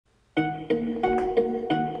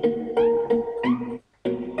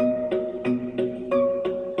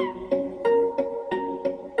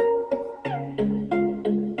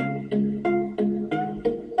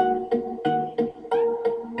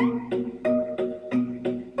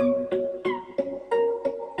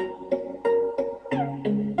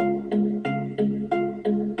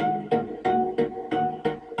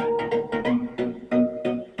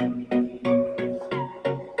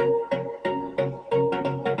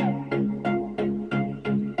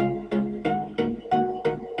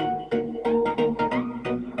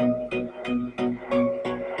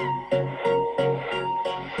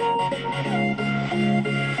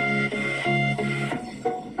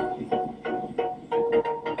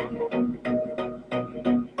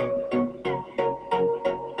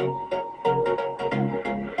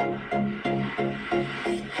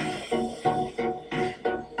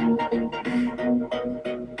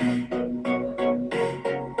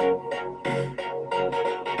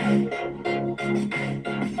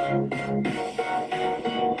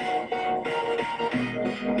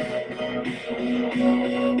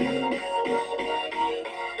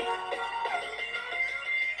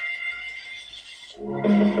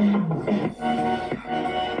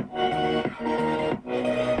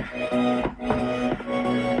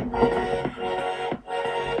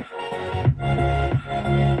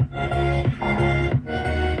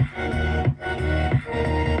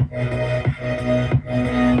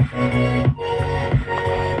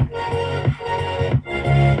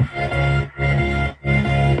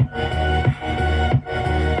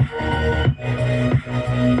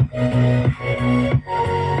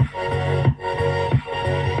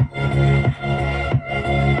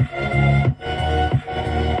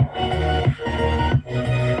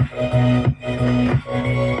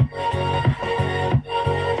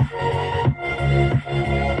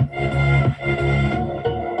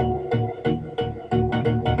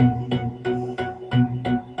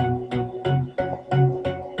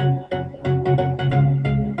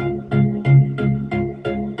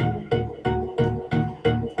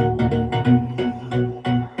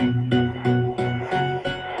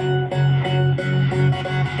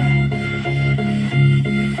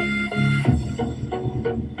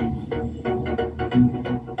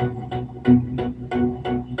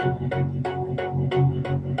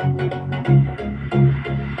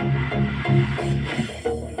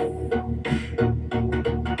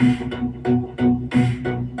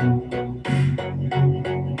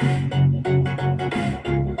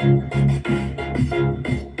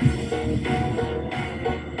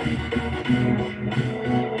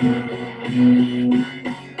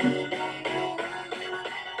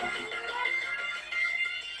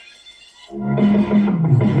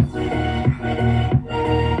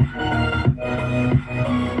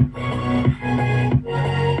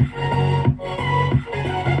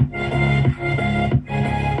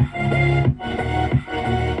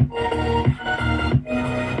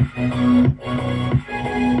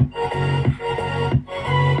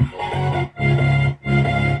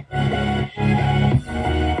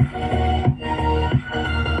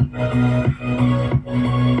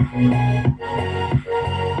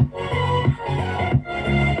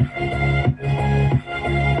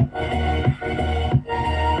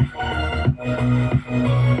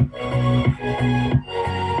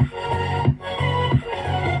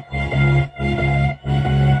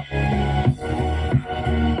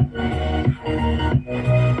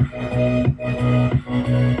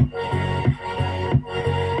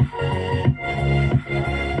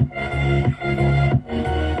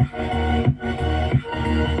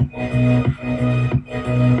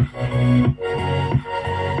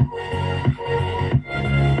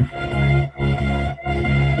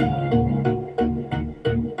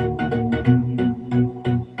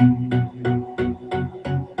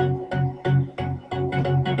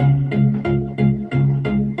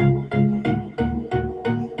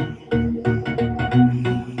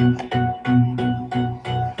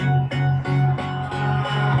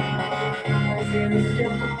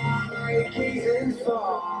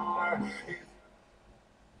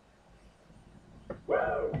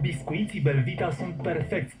Biscuiții Belvita sunt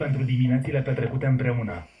perfecți pentru diminețile petrecute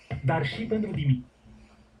împreună, dar și pentru dimineți.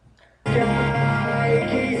 Sky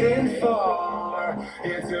gazing far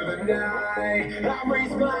into the night, I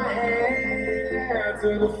raise my hand to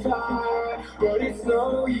the fire, but it's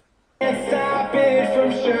no use. Can't stop it from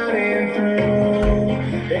shining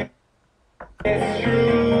through. It's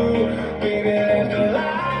true, baby, let the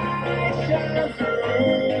light shine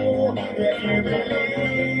through. If you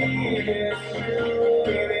believe it's true,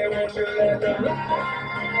 baby, won't you let the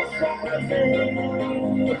light shine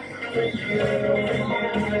through for you,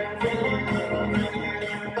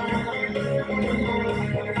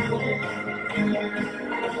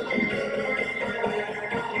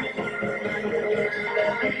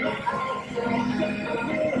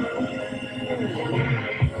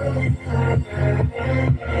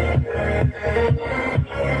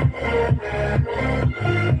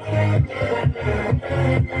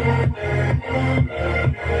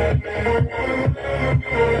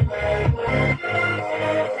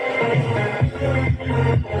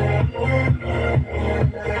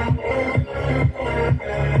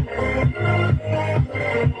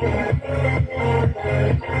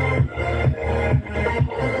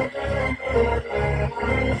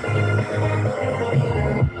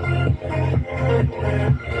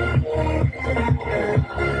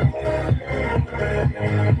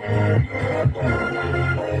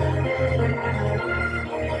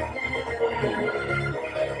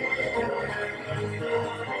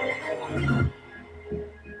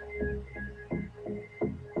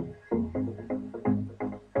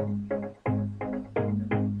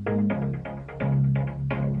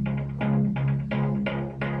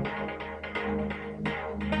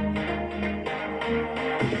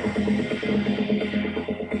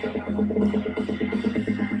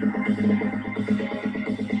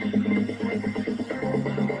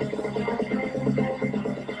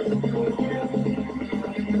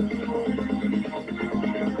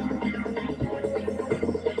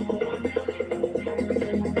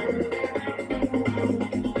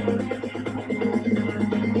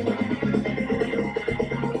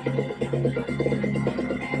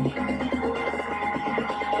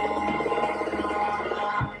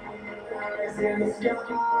 eyes in the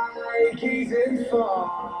sky, gazing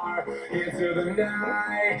far into the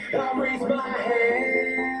night. I raise my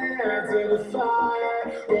hand to the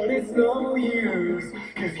fire, but it's no use,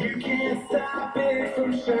 'cause you can't stop it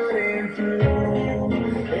from shining through.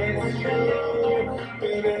 It's true,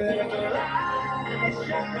 baby, let the light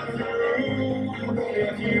shine through.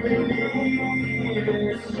 If you believe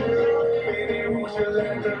it's true, baby, won't you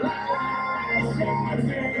let the light shine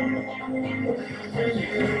through for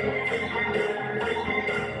you.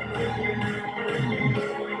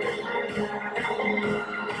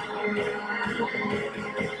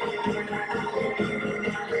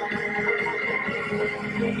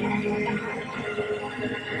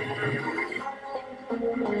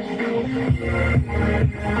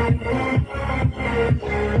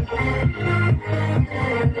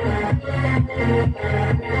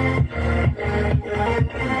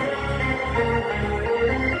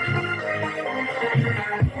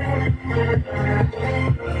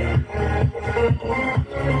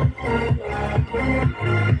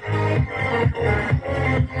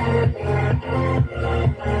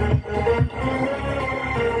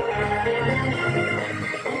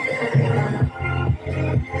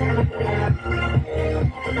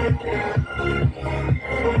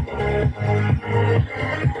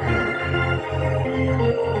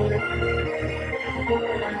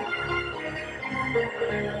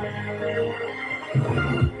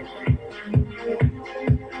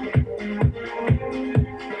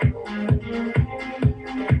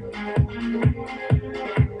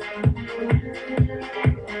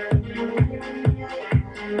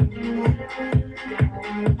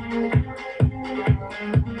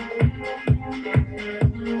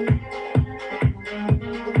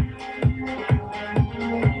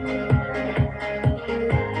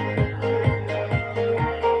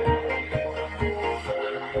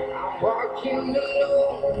 Walking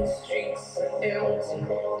alone, the streets are empty.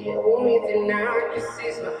 The only thing I can see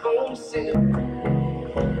is my own silhouette.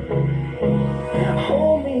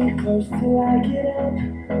 Hold me close till I get up.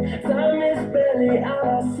 Time is barely on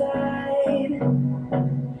our side.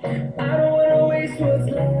 I don't wanna waste what's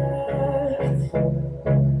left.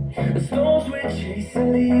 The storms we chase are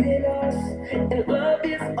leading us, and love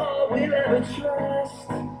is all we'll ever trust.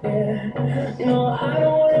 Yeah, no, I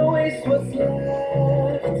don't wanna waste what's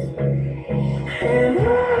left. And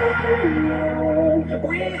on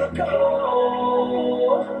we'll go,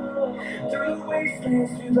 through the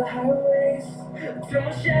wastelands, through the highways, till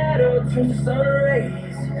my shadow turns to sun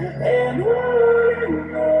rays. And on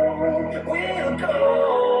we'll go,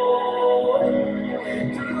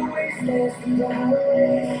 through the wastelands, through the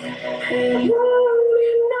highways, and on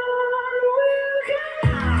we'll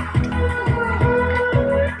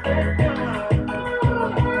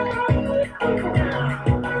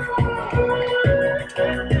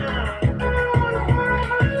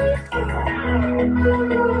go.